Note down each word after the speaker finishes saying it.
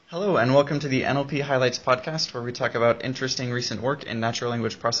Hello, and welcome to the NLP Highlights podcast, where we talk about interesting recent work in natural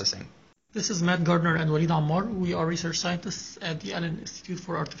language processing. This is Matt Gardner and Walid Ammar. We are research scientists at the Allen Institute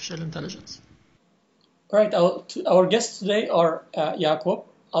for Artificial Intelligence. All right, our guests today are Jacob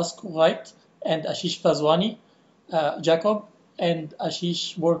Askwright and Ashish Vaswani. Jacob and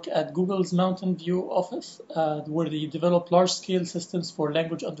Ashish work at Google's Mountain View office, where they develop large-scale systems for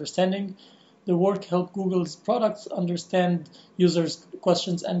language understanding. Their work helped Google's products understand users'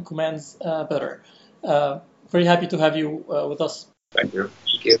 questions and commands better. Very happy to have you with us. Thank you.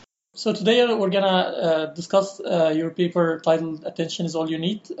 Thank you. So today we're gonna discuss your paper titled "Attention is All You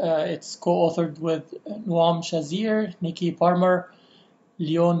Need." It's co-authored with Noam Shazir, Nikki Palmer,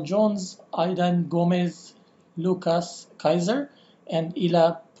 Leon Jones, Aidan Gomez, Lucas Kaiser, and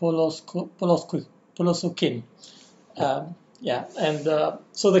Ila Polosukin.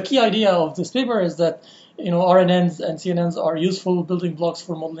 So the key idea of this paper is that RNNs and CNNs are useful building blocks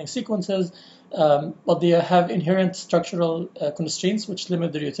for modeling sequences, but they have inherent structural constraints which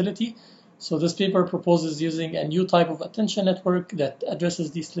limit their utility. So this paper proposes using a new type of attention network that addresses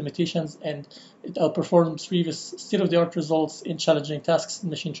these limitations, and it outperforms previous state-of-the-art results in challenging tasks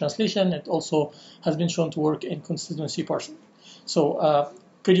in machine translation. It also has been shown to work in constituency parsing. So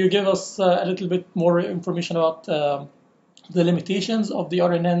could you give us a little bit more information about the limitations of the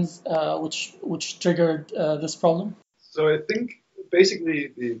RNNs which triggered this problem? So I think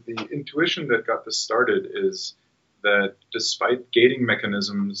basically the intuition that got this started is that despite gating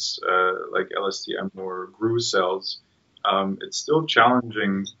mechanisms like LSTM or GRU cells, it's still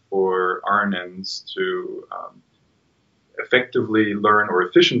challenging for RNNs to effectively learn or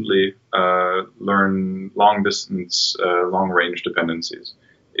efficiently learn long-distance, long-range dependencies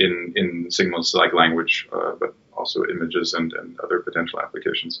in signals like language, but also images and other potential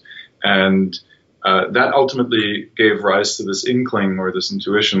applications. And that ultimately gave rise to this inkling or this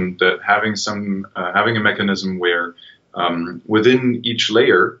intuition that having a mechanism where within each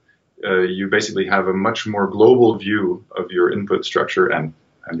layer you basically have a much more global view of your input structure and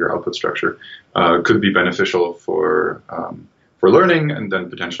your output structure could be beneficial for learning, and then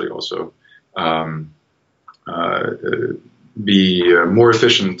potentially also be more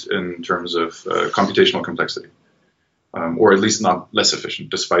efficient in terms of computational complexity. Or at least not less efficient,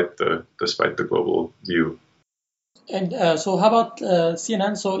 despite the global view. And so, how about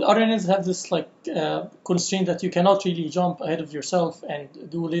CNN? So RNNs have this constraint that you cannot really jump ahead of yourself and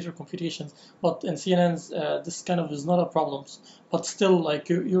do later computations. But in CNNs, this kind of is not a problem. But still,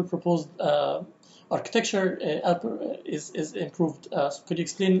 your proposed architecture is improved. So could you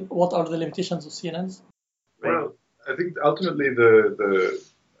explain what are the limitations of CNNs? Well, I think ultimately the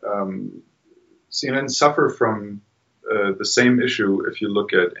CNNs suffer from the same issue if you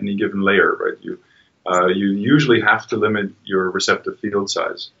look at any given layer, right? You usually have to limit your receptive field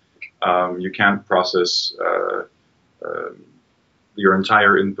size. You can't process your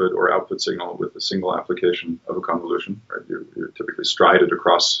entire input or output signal with a single application of a convolution, right? You're typically strided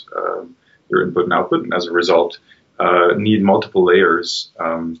across your input and output, and as a result, need multiple layers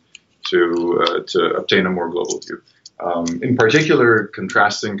to obtain a more global view. In particular,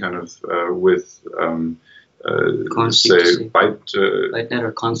 contrasting kind of with say ByteNet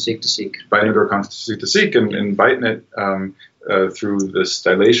or conSeq-to-seq. ByteNet or conSeq-to-seq. In ByteNet, through this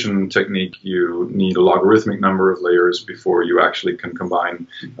dilation technique, you need a logarithmic number of layers before you actually can combine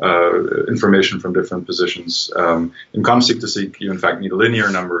information from different positions. In conSeq-to-seq, you in fact need a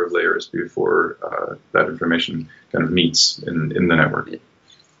linear number of layers before that information kind of meets in the network.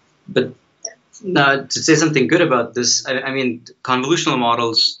 But to say something good about this, I mean, convolutional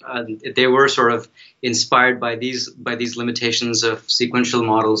models, they were sort of inspired by these limitations of sequential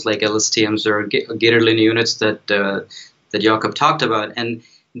models like LSTMs or gated linear units that Jakob talked about, and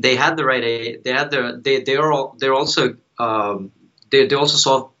they had the right. They also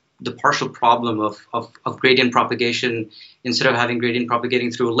solve the partial problem of gradient propagation. Instead of having gradient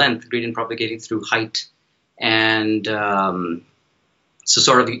propagating through length, gradient propagating through height, and so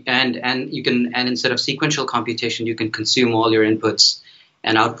sort of, and instead of sequential computation, you can consume all your inputs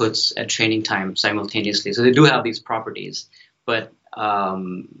and outputs at training time simultaneously. So they do have these properties, but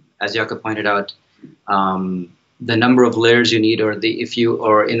as Jakob pointed out, the number of layers you need,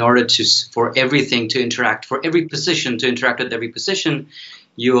 in order for everything to interact, for every position to interact with every position,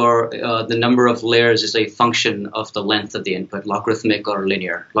 the number of layers is a function of the length of the input, logarithmic or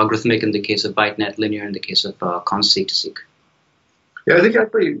linear. Logarithmic in the case of ByteNet, linear in the case of conSeq-to-seq. Yeah, I think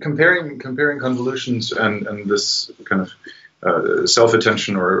actually comparing convolutions and this kind of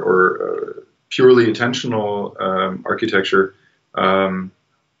self-attention or purely attentional architecture,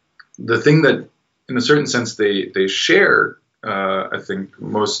 the thing that in a certain sense they share I think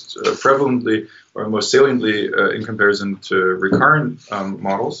most prevalently or most saliently in comparison to recurrent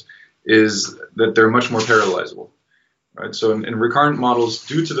models is that they're much more parallelizable. Right? So in recurrent models,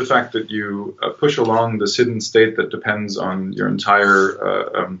 due to the fact that you push along this hidden state that depends on your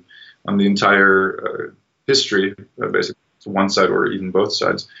entire on the entire history, basically one side or even both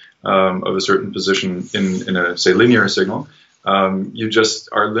sides of a certain position in a, say, linear signal, you just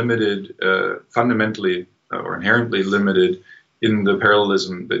are limited fundamentally or inherently limited in the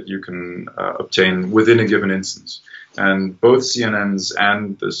parallelism that you can obtain within a given instance. And both CNNs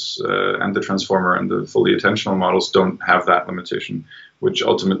and the transformer and the fully attentional models don't have that limitation, which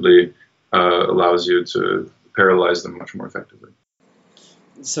ultimately allows you to parallelize them much more effectively.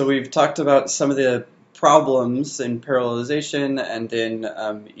 So we've talked about some of the problems in parallelization and in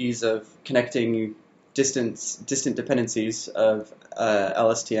ease of connecting distant dependencies of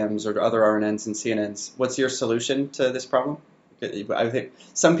LSTMs or other RNNs and CNNs. What's your solution to this problem? I think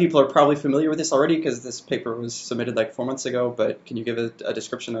some people are probably familiar with this already because this paper was submitted like 4 months ago, but can you give a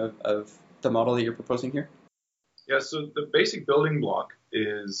description of the model that you're proposing here? Yeah, so the basic building block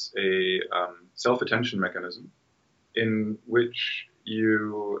is a self-attention mechanism in which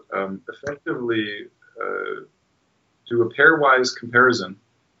you effectively do a pairwise comparison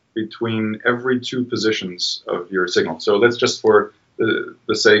between every two positions of your signal. So let's just, for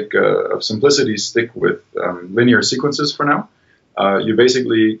the sake of simplicity, stick with linear sequences for now. You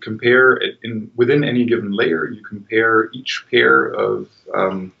basically compare it within any given layer. You compare each pair of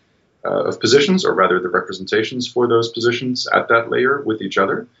positions, or rather the representations for those positions at that layer with each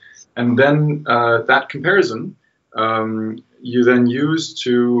other, and then that comparison you then use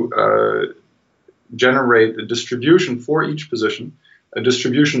to generate a distribution for each position, a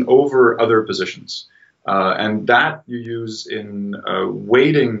distribution over other positions. And that you use in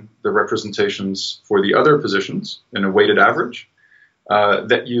weighting the representations for the other positions in a weighted average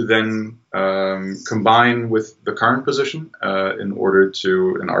that you then combine with the current position in order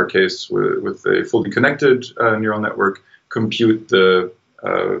to, in our case, with a fully connected neural network, compute the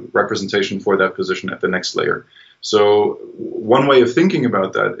representation for that position at the next layer. So one way of thinking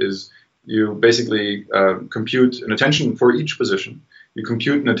about that is you basically compute an attention for each position. You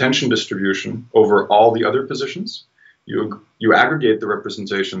compute an attention distribution over all the other positions. You aggregate the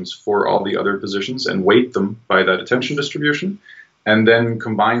representations for all the other positions and weight them by that attention distribution, and then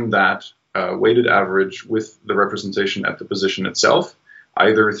combine that weighted average with the representation at the position itself,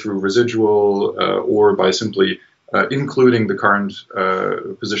 either through residual or by simply including the current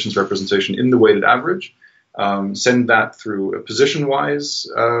position's representation in the weighted average. Send that through a position-wise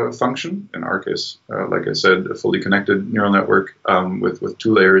function, in our case, like I said, a fully connected neural network with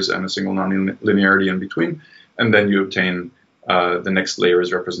two layers and a single nonlinearity in between, and then you obtain the next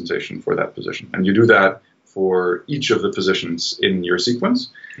layer's representation for that position. And you do that for each of the positions in your sequence.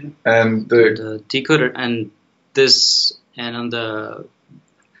 And the decoder and this, and on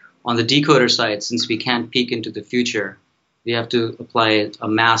the decoder side, since we can't peek into the future, we have to apply a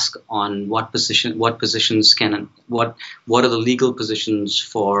mask on what positions can, what are the legal positions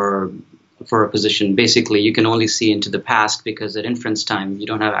for a position. Basically, you can only see into the past because at inference time you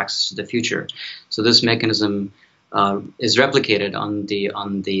don't have access to the future. So this mechanism is replicated on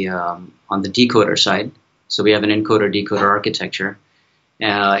the decoder side. So we have an encoder-decoder architecture,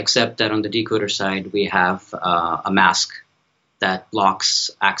 except that on the decoder side we have a mask that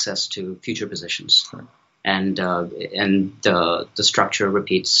blocks access to future positions. Sure. And the structure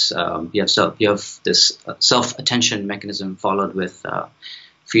repeats. You have this self-attention mechanism followed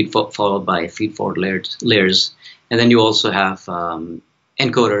by feed-forward layers, and then you also have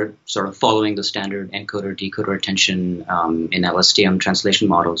encoder sort of following the standard encoder-decoder attention in LSTM translation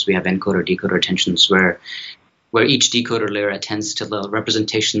models. We have encoder-decoder attentions where each decoder layer attends to the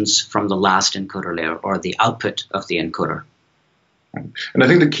representations from the last encoder layer or the output of the encoder. And I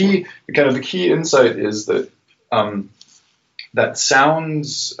think the key insight is that that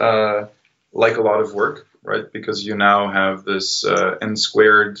sounds like a lot of work, right? Because you now have this n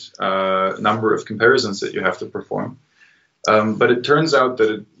squared number of comparisons that you have to perform. But it turns out that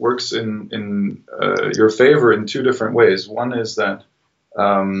it works in your favor in two different ways. One is that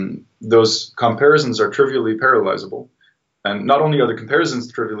those comparisons are trivially parallelizable, and not only are the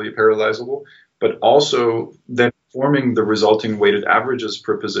comparisons trivially parallelizable, but also then forming the resulting weighted averages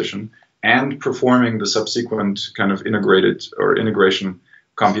per position and performing the subsequent kind of integrated or integration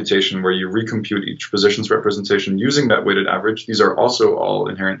computation where you recompute each position's representation using that weighted average. These are also all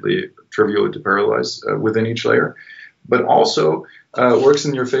inherently trivial to parallelize within each layer, but also works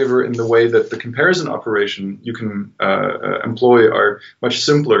in your favor in the way that the comparison operation you can employ are much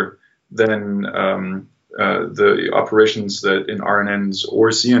simpler than the operations that in RNNs or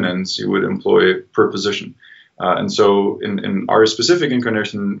CNNs you would employ per position. And so in our specific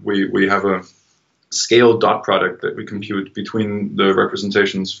incarnation, we have a scaled dot product that we compute between the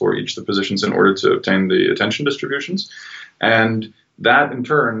representations for each of the positions in order to obtain the attention distributions. And that in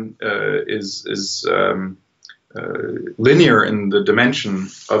turn is linear in the dimension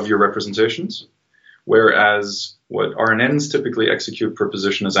of your representations, whereas what RNNs typically execute per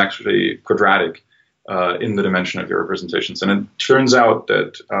position is actually quadratic in the dimension of your representations. And it turns out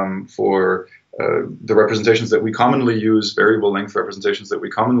that for the representations that we commonly use, variable length representations that we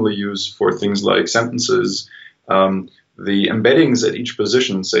commonly use for things like sentences, the embeddings at each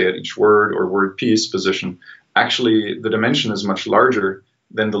position, say at each word or word piece position, actually the dimension is much larger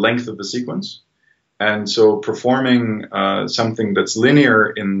than the length of the sequence. And so performing something that's linear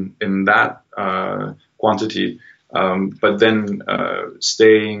in that quantity, but then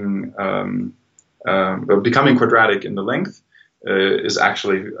staying, becoming quadratic in the length is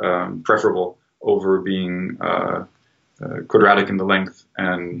actually preferable over being quadratic in the length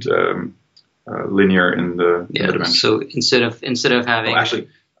and linear in the dimension. So instead of having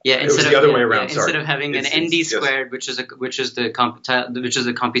it was the other way around. Instead of having an ND squared, which is the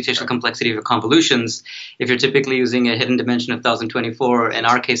computational complexity of convolutions, if you're typically using a hidden dimension of 1024, in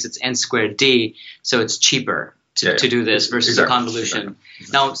our case it's n squared d, so it's cheaper to do this versus a convolution.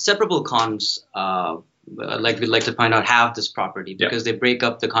 Exactly. Now, separable cons, like we'd like to point out, have this property because they break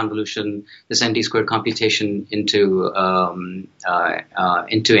up the convolution, this ND squared computation into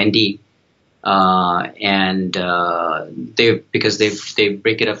ND. Because they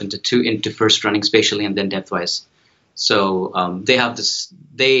break it up into first running spatially and then depthwise. So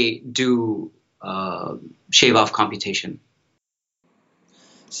they do shave off computation.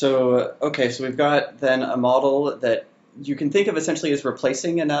 So we've got then a model that you can think of essentially as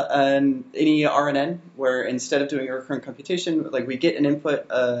replacing any RNN, where instead of doing a recurrent computation, like we get an input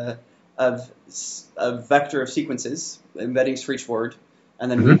of a vector of sequences, embeddings for each word, and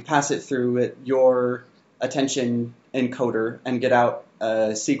then we pass it through your attention encoder and get out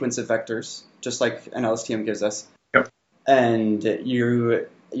a sequence of vectors, just like an LSTM gives us. Yep. And your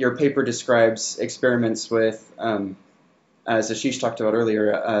paper describes experiments with, as Ashish talked about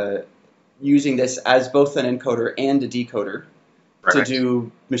earlier, using this as both an encoder and a decoder to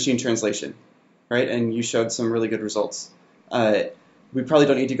do machine translation, right? And you showed some really good results. We probably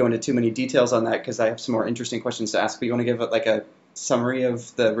don't need to go into too many details on that because I have some more interesting questions to ask, but you want to give like a summary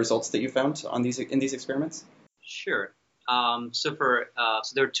of the results that you found on in these experiments? Sure. So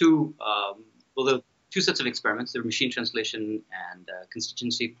there are two sets of experiments. There are machine translation and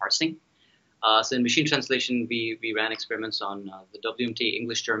constituency parsing. So in machine translation, we ran experiments on the WMT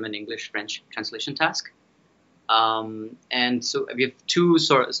English-German, English-French translation task. And so we have two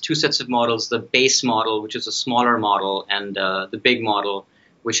sets of models: the base model, which is a smaller model, and the big model,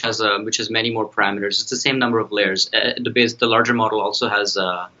 which has many more parameters. It's the same number of layers. The larger model also has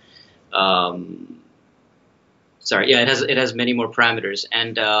it has many more parameters.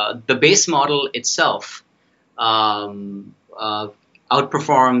 And the base model itself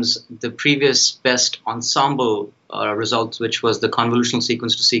outperforms the previous best ensemble results, which was the convolutional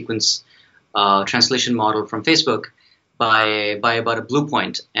sequence-to-sequence translation model from Facebook, by about a blue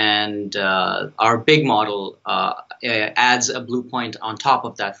point. And our big model adds a blue point on top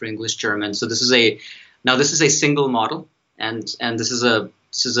of that for English-German. So this is a single model, and this is a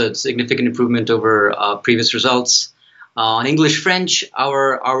significant improvement over previous results. On English-French,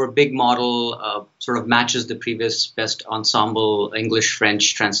 our big model sort of matches the previous best ensemble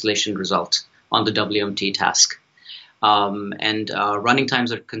English-French translation result on the WMT task. And running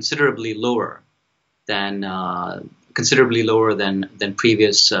times are considerably lower than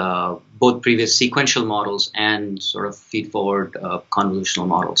previous both previous sequential models and sort of feed-forward convolutional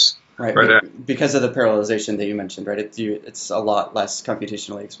models. Right. Because of the parallelization that you mentioned, right? It's a lot less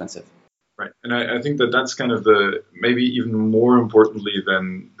computationally expensive. Right, and I think that's kind of maybe even more importantly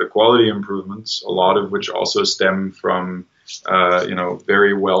than the quality improvements, a lot of which also stem from,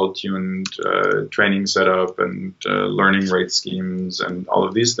 very well-tuned training setup and learning rate schemes and all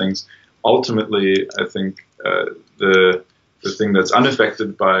of these things. Ultimately, I think the thing that's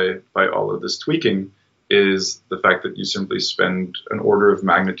unaffected by all of this tweaking is the fact that you simply spend an order of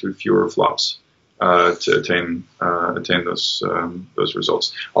magnitude fewer flops to attain those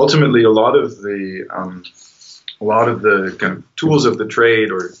results. Ultimately, a lot of the kind of tools of the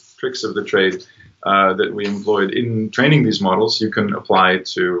trade or tricks of the trade that we employed in training these models, you can apply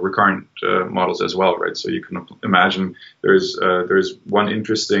to recurrent models as well, right? So you can imagine there's one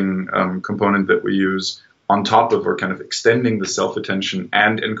interesting component that we use on top of, or kind of extending the self-attention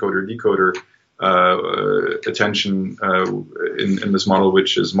and encoder-decoder attention in this model,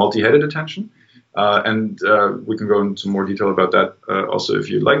 which is multi-headed attention. And we can go into more detail about that also if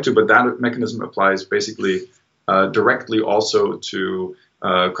you'd like to, but that mechanism applies basically directly also to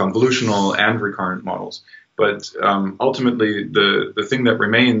convolutional and recurrent models. But ultimately, the thing that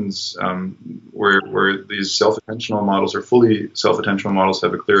remains where these self-attentional models or fully self-attentional models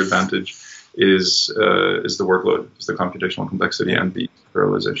have a clear advantage is the workload, is the computational complexity and the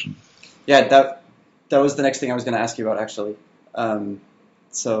parallelization. Yeah, that was the next thing I was going to ask you about, actually.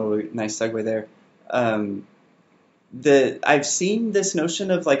 So nice segue there. I've seen this notion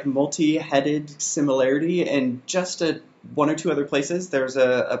of like multi-headed similarity in just one or two other places. There's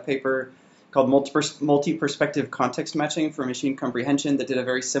a paper called multi-perspective context matching for machine comprehension that did a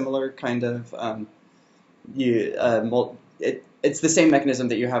very similar kind of it's the same mechanism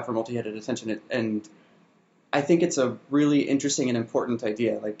that you have for multi-headed attention, and I think it's a really interesting and important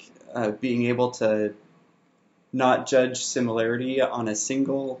idea, like being able to not judge similarity on a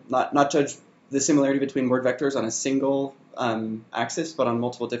single, not judge the similarity between word vectors on a single axis, but on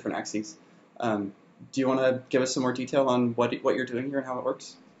multiple different axes. Do you want to give us some more detail on what you're doing here and how it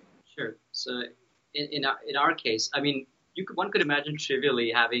works? Sure. So in our case, I mean, one could imagine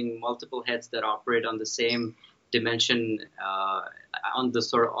trivially having multiple heads that operate on the same dimension on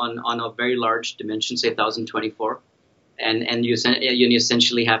a very large dimension, say 1024, and you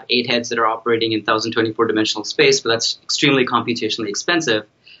essentially have 8 heads that are operating in 1024 dimensional space, but that's extremely computationally expensive.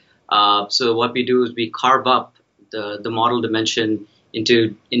 So what we do is we carve up the model dimension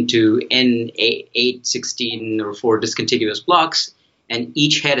into n 8, 16, or 4 discontiguous blocks, and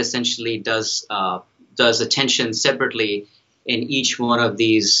each head essentially does attention separately in each one of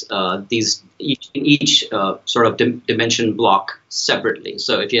these each sort of dimension block separately.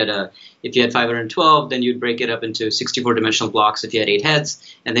 So if you had 512, then you'd break it up into 64 dimensional blocks. If you had 8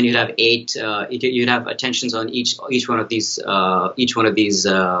 heads, and then you'd have you'd have attentions on each one of these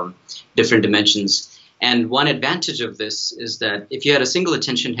different dimensions. And one advantage of this is that if you had a single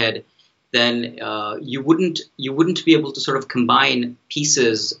attention head, then you wouldn't be able to sort of combine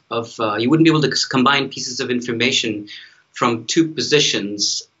pieces of information from 2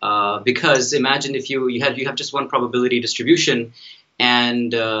 positions, because imagine if you have just one probability distribution,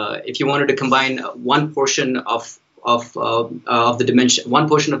 and if you wanted to combine one portion of the dimension, one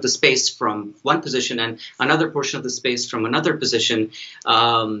portion of the space from one position and another portion of the space from another position,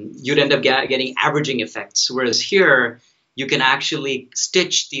 you'd end up getting averaging effects. Whereas here, you can actually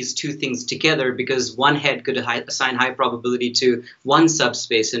stitch these 2 things together, because one head could assign high probability to one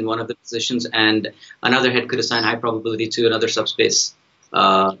subspace in one of the positions, and another head could assign high probability to another subspace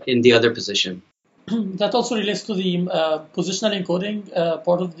in the other position. That also relates to the positional encoding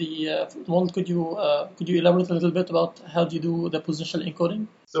part of the model. Could you elaborate a little bit about how do you do the positional encoding?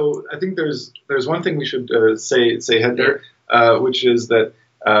 So I think there's one thing we should say ahead there, which is that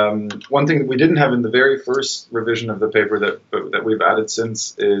one thing that we didn't have in the very first revision of the paper that we've added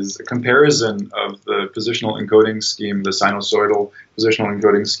since is a comparison of the positional encoding scheme, the sinusoidal positional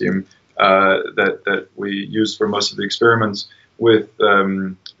encoding scheme that we used for most of the experiments with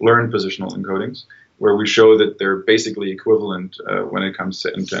learned positional encodings, where we show that they're basically equivalent when it comes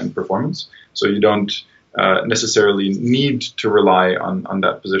to end-to-end performance. So you don't necessarily need to rely on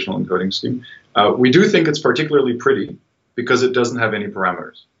that positional encoding scheme. We do think it's particularly pretty because it doesn't have any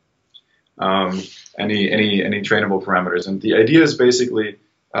parameters, any trainable parameters. And the idea is basically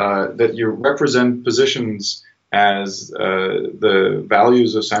that you represent positions as the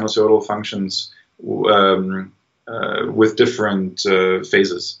values of sinusoidal functions with different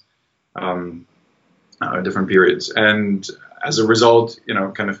phases, different periods. And as a result,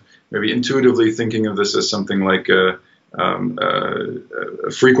 kind of maybe intuitively thinking of this as something like a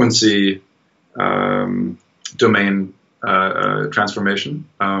frequency domain transformation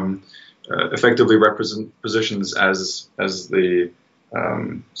effectively represent positions as the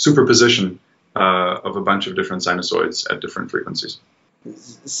superposition of a bunch of different sinusoids at different frequencies.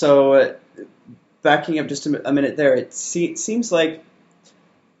 So backing up just a minute there, it seems like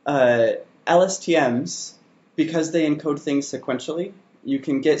LSTMs, because they encode things sequentially, you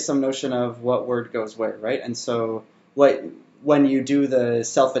can get some notion of what word goes where, right? And so when you do the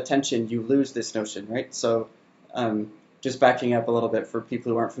self-attention, you lose this notion, right? So just backing up a little bit for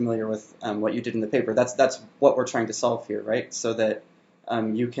people who aren't familiar with what you did in the paper, that's what we're trying to solve here, right? So that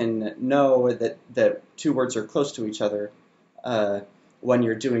you can know that 2 words are close to each other when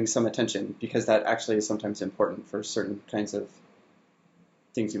you're doing some attention, because that actually is sometimes important for certain kinds of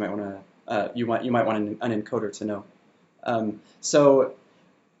things you might want you might want an encoder to know. So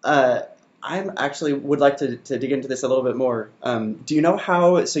I actually would like to dig into this a little bit more. Do you know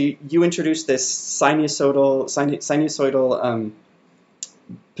how? So you introduced this sinusoidal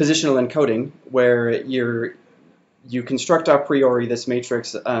positional encoding where you construct a priori this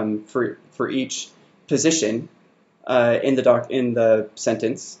matrix for each position in the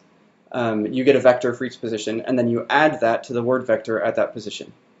sentence. You get a vector for each position, and then you add that to the word vector at that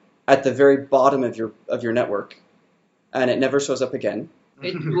position, at the very bottom of your network, and it never shows up again.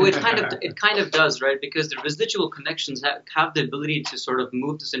 It kind of does, right? Because the residual connections have the ability to sort of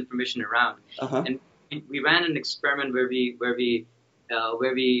move this information around. And we ran an experiment where we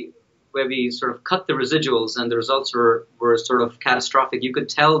sort of cut the residuals, and the results were sort of catastrophic. You could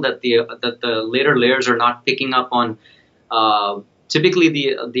tell that the later layers are not picking up on. Typically,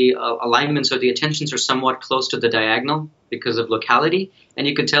 the alignments or the attentions are somewhat close to the diagonal because of locality, and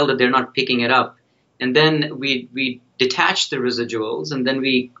you could tell that they're not picking it up. And then we detached the residuals, and then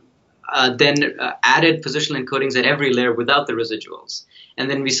we added positional encodings at every layer without the residuals. And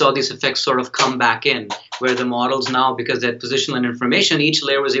then we saw these effects sort of come back in, where the models now, because they had positional and information, each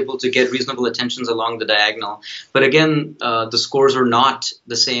layer was able to get reasonable attentions along the diagonal. But again, the scores are not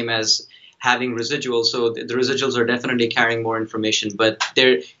the same as having residuals, so the residuals are definitely carrying more information. But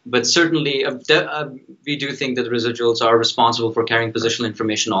certainly, we do think that the residuals are responsible for carrying positional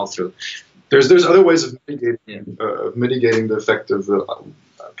information all through. There's other ways of mitigating the effect of the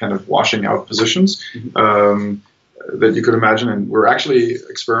kind of washing out positions that you could imagine, and we're actually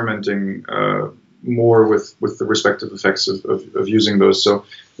experimenting more with the respective effects of using those. So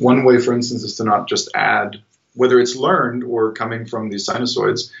one way, for instance, is to not just add, whether it's learned or coming from these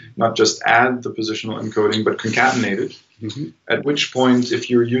sinusoids, not just add the positional encoding, but concatenate it. At which point, if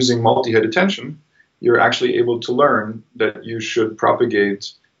you're using multi-head attention, you're actually able to learn that you should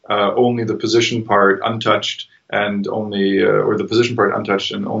propagate only the position part untouched, and only, or the position part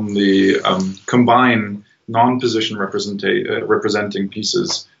untouched, and only combine non-position representing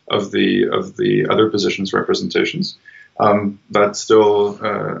pieces of the other positions representations. That's still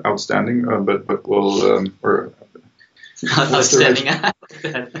outstanding, but we'll outstanding.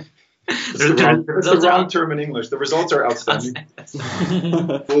 That's the wrong term in English. The results are outstanding.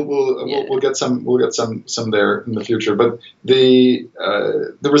 We'll get some there in the future. But the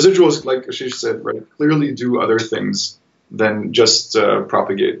residuals, like Ashish said, right, clearly do other things than just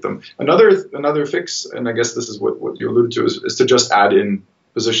propagate them. Another fix, and I guess this is what you alluded to, is to just add in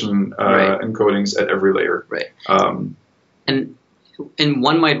position encodings at every layer. Right. And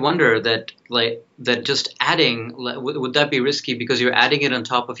one might wonder that just adding, would that be risky because you're adding it on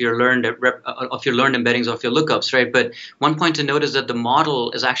top of your learned embeddings of your lookups, right? But one point to note is that the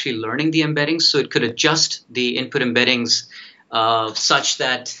model is actually learning the embeddings, so it could adjust the input embeddings such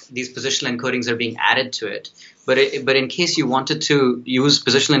that these positional encodings are being added to it. But in case you wanted to use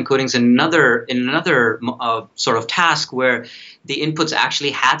positional encodings in another sort of task where the inputs actually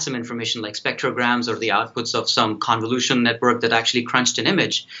had some information like spectrograms or the outputs of some convolution network that actually crunched an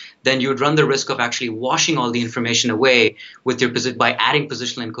image, then you would run the risk of actually washing all the information away with your by adding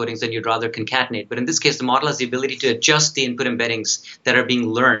positional encodings, and you'd rather concatenate. But in this case, the model has the ability to adjust the input embeddings that are being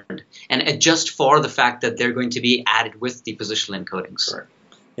learned and adjust for the fact that they're going to be added with the positional encodings. Right.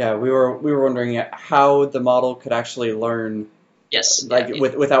 Yeah, we were wondering how the model could actually learn. Yes.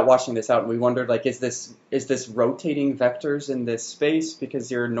 Without washing this out, and we wondered, is this rotating vectors in this space because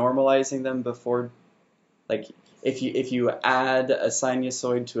you're normalizing them before, if you add a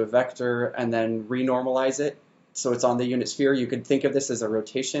sinusoid to a vector and then renormalize it so it's on the unit sphere, you could think of this as a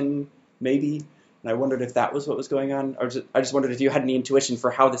rotation maybe. And I wondered if that was what was going on, or I just wondered if you had any intuition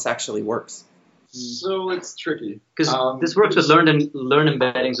for how this actually works. So it's tricky because this works with learn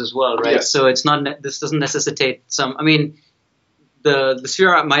embeddings as well, right? Yes. So it's not. This doesn't necessitate some. I mean, the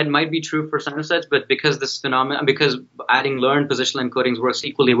sphere might be true for sinusoids, but because this phenomenon, because adding learned positional encodings works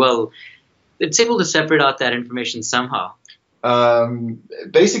equally well, it's able to separate out that information somehow.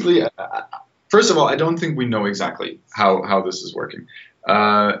 Basically, first of all, I don't think we know exactly how this is working.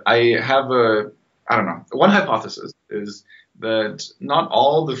 I have one hypothesis is that not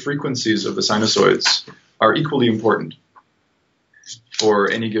all the frequencies of the sinusoids are equally important for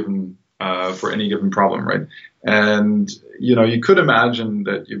any given problem, right? And you could imagine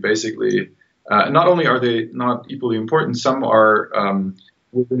that you basically not only are they not equally important, some are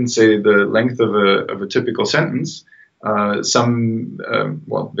within, say, the length of a typical sentence. Some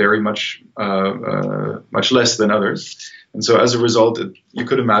very much less than others, and so as a result, you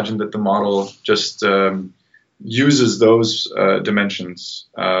could imagine that the model just uses those dimensions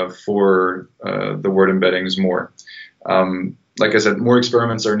for the word embeddings more. Like I said, more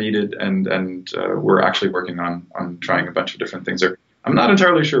experiments are needed, and we're actually working on trying a bunch of different things. I'm not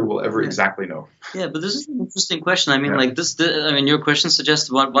entirely sure we'll ever exactly know. Yeah, but this is an interesting question. I mean, Yeah. like I mean, your question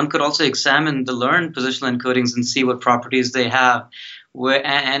suggests one could also examine the learned positional encodings and see what properties they have,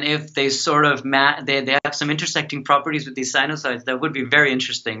 and if they sort of they have some intersecting properties with these sinusoids, that would be very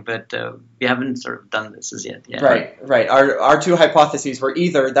interesting. But we haven't sort of done this as yet. Yeah. Right. Our two hypotheses were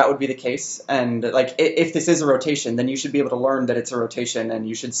either that would be the case, and like if this is a rotation, then you should be able to learn that it's a rotation, and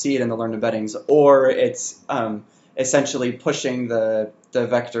you should see it in the learned embeddings, or it's essentially pushing the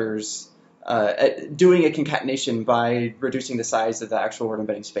vectors, doing a concatenation by reducing the size of the actual word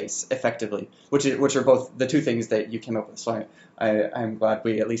embedding space effectively, which are both the two things that you came up with. So I'm glad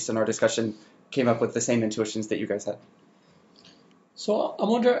we, at least in our discussion, came up with the same intuitions that you guys had. So I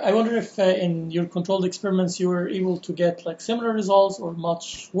wonder if in your controlled experiments you were able to get like similar results, or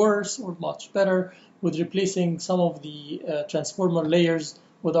much worse, or much better, with replacing some of the transformer layers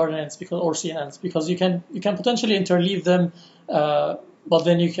with RNNs or CNNs, because you can potentially interleave them, but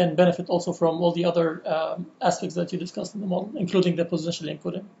then you can benefit also from all the other aspects that you discussed in the model, including the positional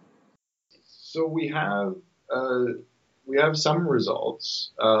encoding. So we have some results,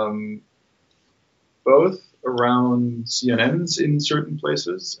 both around CNNs in certain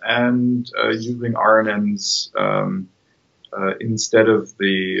places and using RNNs instead of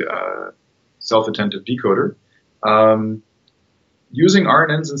the self-attentive decoder. Using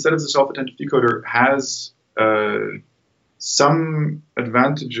RNNs instead of the self-attentive decoder has some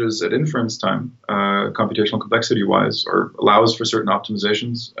advantages at inference time, computational complexity-wise, or allows for certain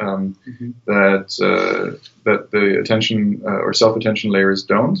optimizations that the attention or self-attention layers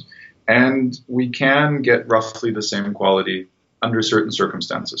don't. And we can get roughly the same quality under certain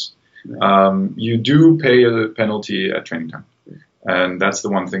circumstances. You do pay a penalty at training time. And that's the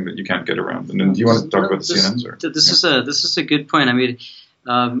one thing that you can't get around. And then do you want to talk about the CNNs? Or? This is a good point. I mean,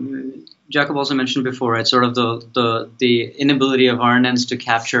 Jakob also mentioned before, right, sort of the inability of RNNs to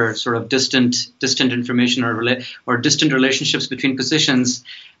capture sort of distant information or distant relationships between positions,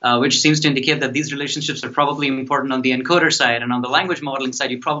 which seems to indicate that these relationships are probably important on the encoder side, and on the language modeling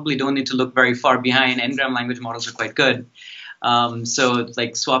side, you probably don't need to look very far behind. N-gram language models are quite good. So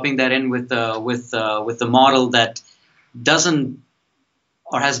like swapping that in with the model that doesn't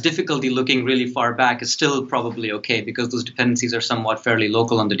or has difficulty looking really far back is still probably okay, because those dependencies are somewhat fairly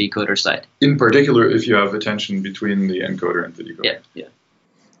local on the decoder side. In particular, if you have attention between the encoder and the decoder. Yeah.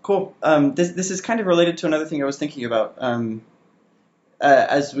 Cool. This is kind of related to another thing I was thinking about.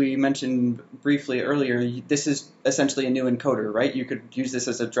 As we mentioned briefly earlier, this is essentially a new encoder, right? You could use this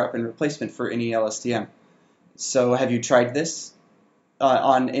as a drop-in replacement for any LSTM. So have you tried this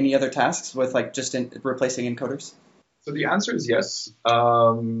on any other tasks with like just replacing encoders? So the answer is yes.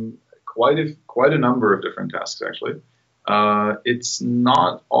 Quite a number of different tasks, actually. It's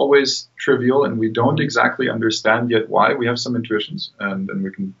not always trivial, and we don't exactly understand yet why. We have some intuitions, and we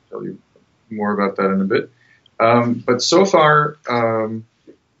can tell you more about that in a bit. But so far,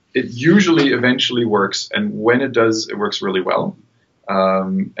 it usually eventually works, and when it does, it works really well.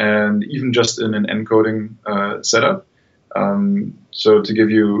 And even just in an encoding setup. So to give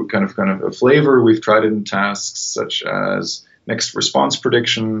you kind of a flavor, we've tried it in tasks such as next response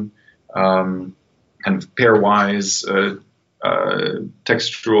prediction, kind of pairwise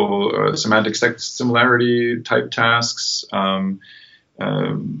textual semantic similarity type tasks.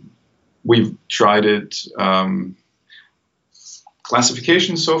 We've tried it.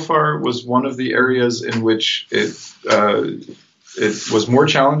 Classification so far was one of the areas in which it was more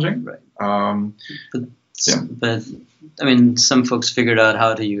challenging. But I mean, some folks figured out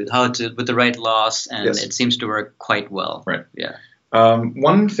how to with the right loss, and yes. It seems to work quite well. Right. Yeah.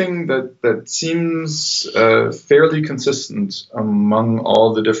 One thing that seems fairly consistent among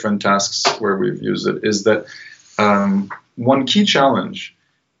all the different tasks where we've used it is that one key challenge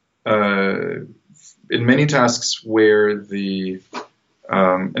in many tasks where the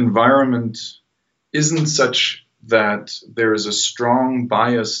environment isn't such that there is a strong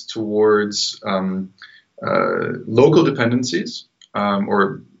bias towards local dependencies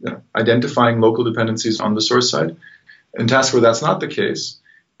or identifying local dependencies on the source side. In tasks where that's not the case,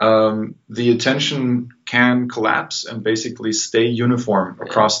 the attention can collapse and basically stay uniform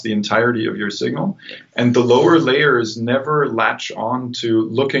across the entirety of your signal. And the lower layers never latch on to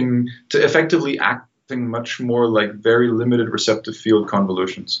looking to effectively acting much more like very limited receptive field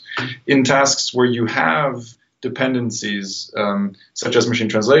convolutions. In tasks where you have dependencies, such as machine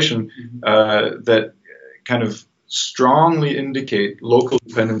translation, that kind of strongly indicate local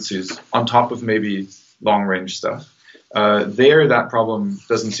dependencies on top of maybe long-range stuff. There, that problem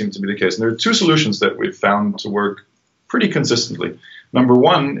doesn't seem to be the case. And there are two solutions that we've found to work pretty consistently. Number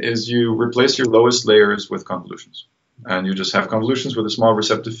one is you replace your lowest layers with convolutions. And you just have convolutions with a small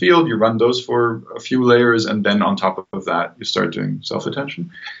receptive field. You run those for a few layers, and then on top of that, you start doing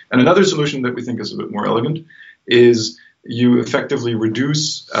self-attention. And another solution that we think is a bit more elegant is you effectively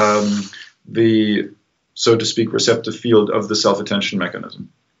reduce the, so to speak, receptive field of the self-attention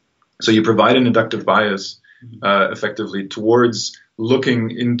mechanism. So you provide an inductive bias effectively towards looking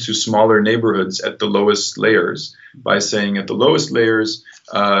into smaller neighborhoods at the lowest layers by saying at the lowest layers,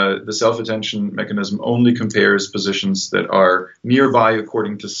 the self-attention mechanism only compares positions that are nearby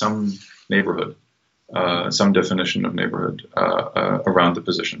according to some neighborhood, some definition of neighborhood around the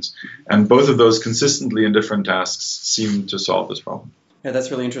positions. And both of those consistently in different tasks seem to solve this problem. Yeah, that's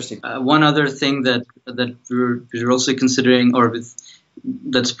really interesting. One other thing that we're also considering, or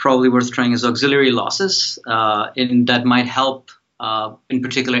that's probably worth trying, is auxiliary losses, and that might help, in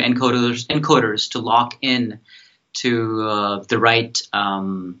particular, encoders to lock in to the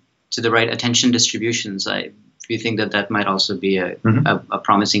right attention distributions. We think that might also be a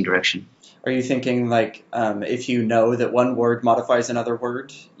promising direction. Are you thinking like if you know that one word modifies another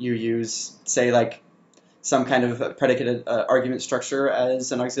word, you use, say, like some kind of predicated argument structure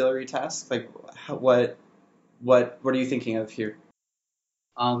as an auxiliary task? Like what are you thinking of here?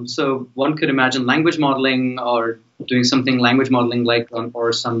 So one could imagine language modeling, or doing something language modeling like,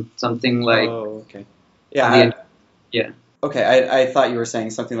 or something like. Oh, okay. Yeah. Yeah. Okay, I thought you were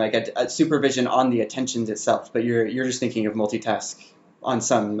saying something like a supervision on the attentions itself, but you're just thinking of multitask on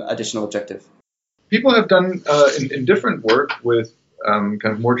some additional objective. People have done in different work with kind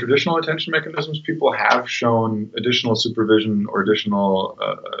of more traditional attention mechanisms. People have shown additional supervision or additional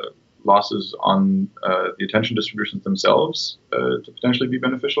losses on the attention distributions themselves to potentially be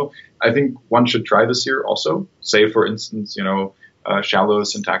beneficial. I think one should try this here also. Say, for instance, shallow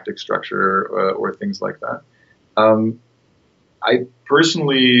syntactic structure or things like that. I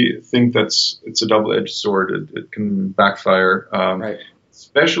personally think it's a double-edged sword. It can backfire, Right.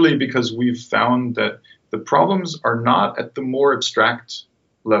 Especially because we've found that the problems are not at the more abstract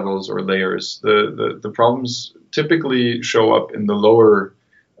levels or layers. The problems typically show up in the lower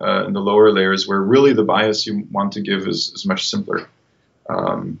layers, where really the bias you want to give is much simpler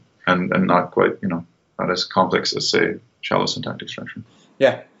and not quite not as complex as, say, shallow syntactic structure.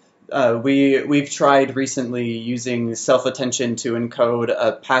 Yeah. We've tried recently using self-attention to encode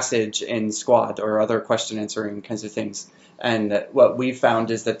a passage in Squad or other question answering kinds of things. And what we found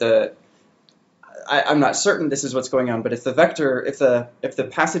is that I'm not certain this is what's going on, but if the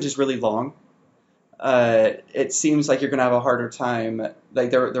passage is really long, it seems like you're going to have a harder time. Like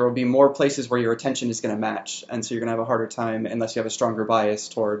there will be more places where your attention is going to match, and so you're going to have a harder time unless you have a stronger bias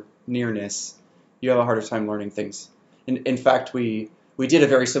toward nearness. You have a harder time learning things. In fact, we did a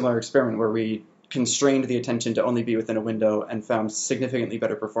very similar experiment where we constrained the attention to only be within a window and found significantly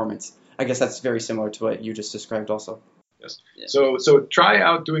better performance. I guess that's very similar to what you just described also. Yes. Yeah. So try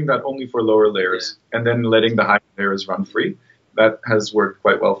out doing that only for lower layers, and then letting the higher layers run free. That has worked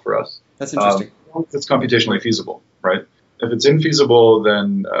quite well for us. That's interesting. It's computationally feasible, right? If it's infeasible,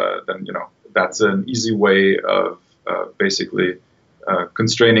 then that's an easy way of basically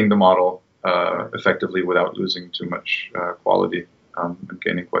constraining the model effectively without losing too much quality and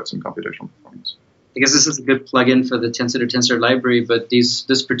gaining quite some computational performance. I guess this is a good plugin for the tensor library, but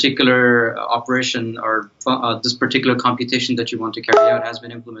this particular operation or this particular computation that you want to carry out has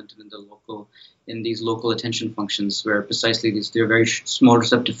been implemented in these local attention functions, where precisely they're very small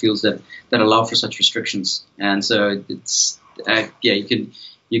receptive fields that allow for such restrictions. And so it's you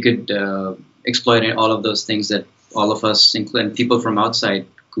could exploit all of those things that all of us, including people from outside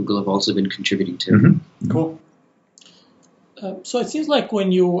Google, have also been contributing to. Mm-hmm. Cool. So it seems like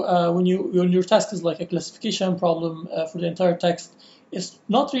when your task is like a classification problem for the entire text, it's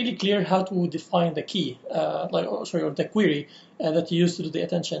not really clear how to define the key, or the query that you use to do the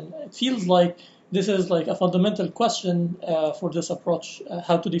attention. It feels like this is like a fundamental question for this approach,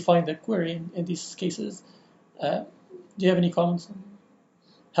 how to define the query in these cases. Do you have any comments on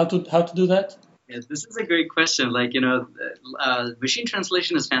how to do that? Yes, this is a great question. Machine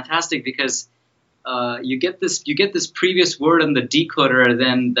translation is fantastic because you get this previous word in the decoder,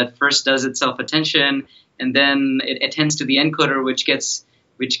 then that first does its self-attention, and then it attends to the encoder, which gets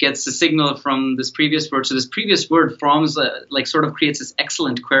the signal from this previous word. So this previous word forms creates this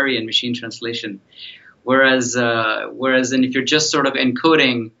excellent query in machine translation. Whereas then if you're just sort of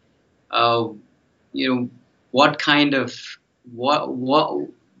encoding, what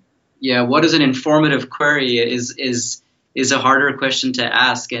is an informative query is a harder question to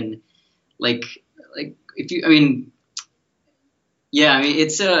ask. And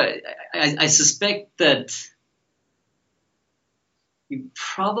I suspect that you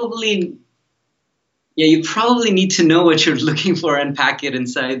probably, Yeah, you probably need to know what you're looking for and pack it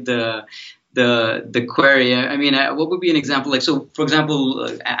inside the query. I mean, what would be an example? Like, so for example,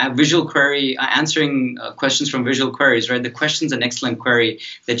 a visual query, answering questions from visual queries, right? The question's an excellent query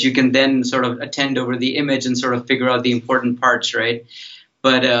that you can then sort of attend over the image and sort of figure out the important parts, right?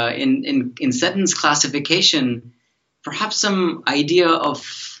 But in sentence classification, perhaps some idea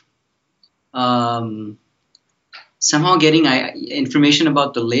of somehow getting information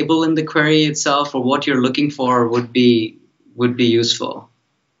about the label in the query itself or what you're looking for would be useful.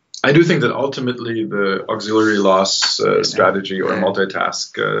 I do think that ultimately the auxiliary loss strategy or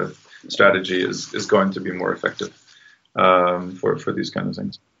multitask strategy is going to be more effective for these kind of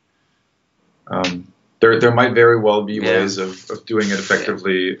things. There might very well be ways of doing it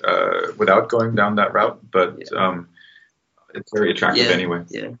effectively without going down that route, but it's very attractive anyway.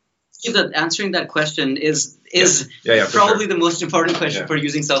 Yeah. That answering that question is probably the most important question for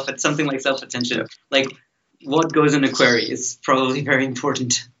using something like self-attention. Yeah. Like, what goes in a query is probably very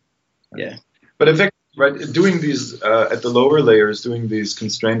important. Yeah. But effectively, right, doing these at the lower layers, doing these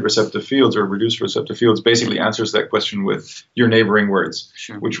constrained receptive fields or reduced receptive fields basically answers that question with your neighboring words,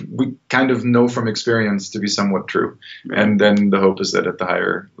 which we kind of know from experience to be somewhat true. Right. And then the hope is that at the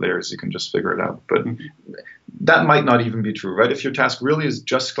higher layers you can just figure it out. But that might not even be true, right? If your task really is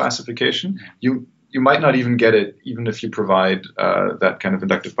just classification, you might not even get it, even if you provide that kind of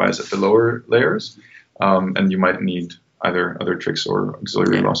inductive bias at the lower layers, and you might need either other tricks or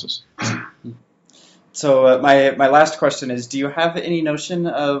auxiliary losses. So my last question is, do you have any notion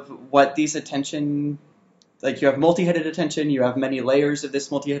of what these attention, like you have multi-headed attention, you have many layers of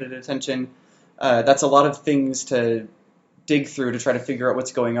this multi-headed attention, that's a lot of things to dig through to try to figure out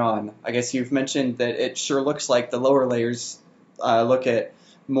what's going on. I guess you've mentioned that it sure looks like the lower layers look at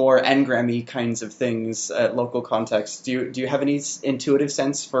more n-grammy kinds of things at local context. Do you have any intuitive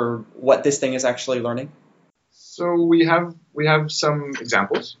sense for what this thing is actually learning? So we have some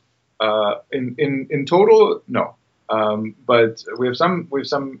examples. In total, no. But we have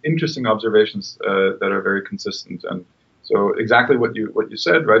some interesting observations that are very consistent. And so exactly what you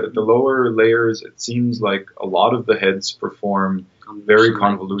said, right? At the lower layers, it seems like a lot of the heads perform very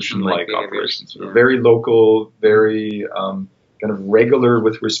convolution-like operations, very local, very kind of regular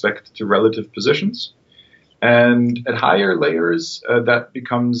with respect to relative positions. And at higher layers, that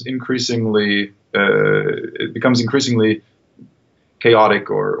becomes increasingly chaotic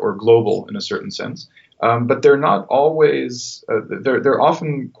or global in a certain sense. But they're not always, they're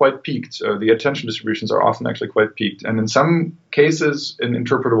often quite peaked. The attention distributions are often actually quite peaked, and in some cases in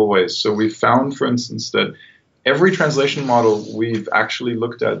interpretable ways. So we've found, for instance, that every translation model we've actually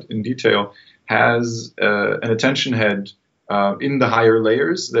looked at in detail has an attention head in the higher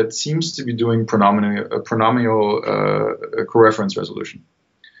layers that seems to be doing pronomial coreference resolution.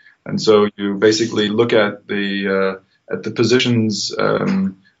 And so you basically look at the positions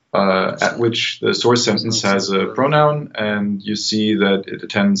at which the source sentence has a pronoun, and you see that it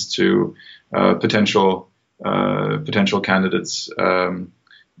attends to potential candidates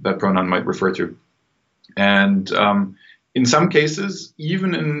that pronoun might refer to. And in some cases,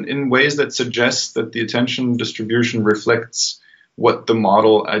 even in ways that suggest that the attention distribution reflects what the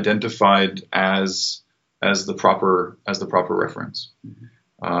model identified as the proper reference.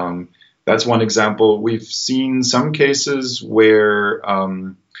 Mm-hmm. That's one example. We've seen some cases where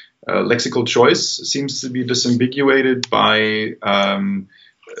lexical choice seems to be disambiguated by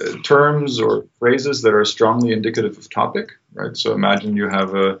terms or phrases that are strongly indicative of topic, right? So imagine you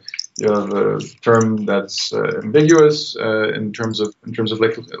have a term that's ambiguous in terms of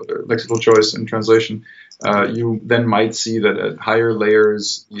lexical choice in translation. You then might see that at higher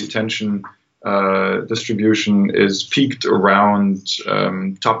layers the attention distribution is peaked around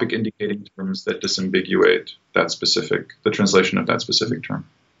topic indicating terms that disambiguate the translation of that specific term.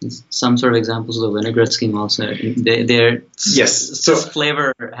 Some sort of examples of the vinaigrette scheme also. They're so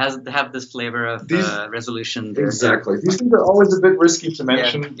have this flavor of resolution. Exactly. These things are always a bit risky to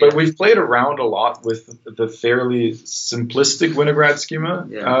mention, but we've played around a lot with the fairly simplistic vinaigrette schema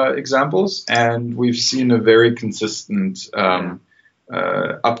examples, and we've seen a very consistent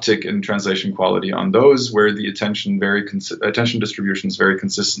uptick in translation quality on those, where the attention distribution is very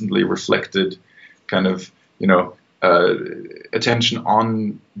consistently reflected, kind of attention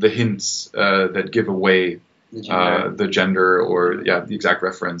on the hints that give away the gender or the exact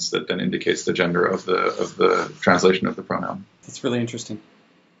reference that then indicates the gender of the translation of the pronoun. That's really interesting.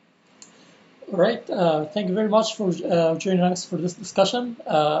 All right. Thank you very much for joining us for this discussion.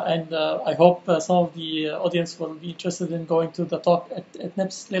 And I hope some of the audience will be interested in going to the talk at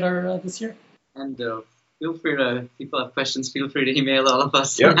NIPS later this year. And feel free to, if people have questions, feel free to email all of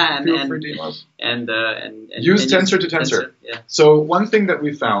us. Feel free to email us. And use tensor to tensor. Yeah. So one thing that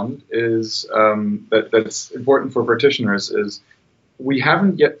we found is that's important for practitioners is we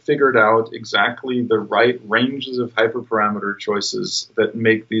haven't yet figured out exactly the right ranges of hyperparameter choices that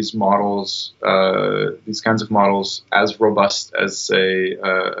make these models, these kinds of models, as robust as, say,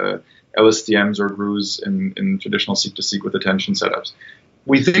 LSTMs or GRUs in traditional seek-to-seek with attention setups.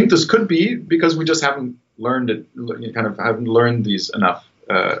 We think this could be because we just haven't learned it, haven't learned these enough,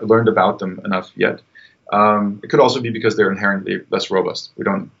 learned about them enough yet. It could also be because they're inherently less robust. We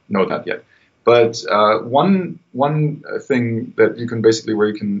don't know that yet. But one thing that you can basically, where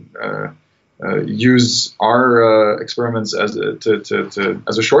you can use our experiments as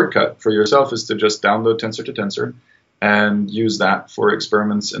a shortcut for yourself, is to just download tensor to tensor and use that for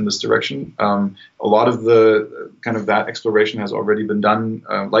experiments in this direction. A lot of the that exploration has already been done.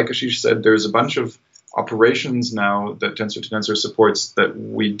 Like Ashish said, there's a bunch of operations now that tensor to tensor supports that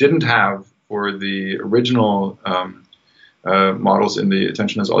we didn't have for the original models in the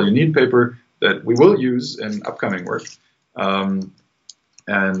Attention is All You Need paper that we will use in upcoming work,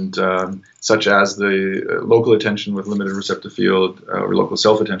 such as the local attention with limited receptive field or local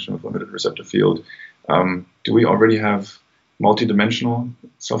self-attention with limited receptive field. Do we already have multidimensional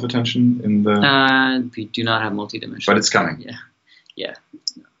self-attention in the? We do not have multidimensional. But it's coming. Yeah.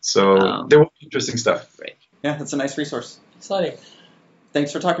 So there will be interesting stuff. Right. Yeah, that's a nice resource. Exciting.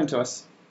 Thanks for talking to us.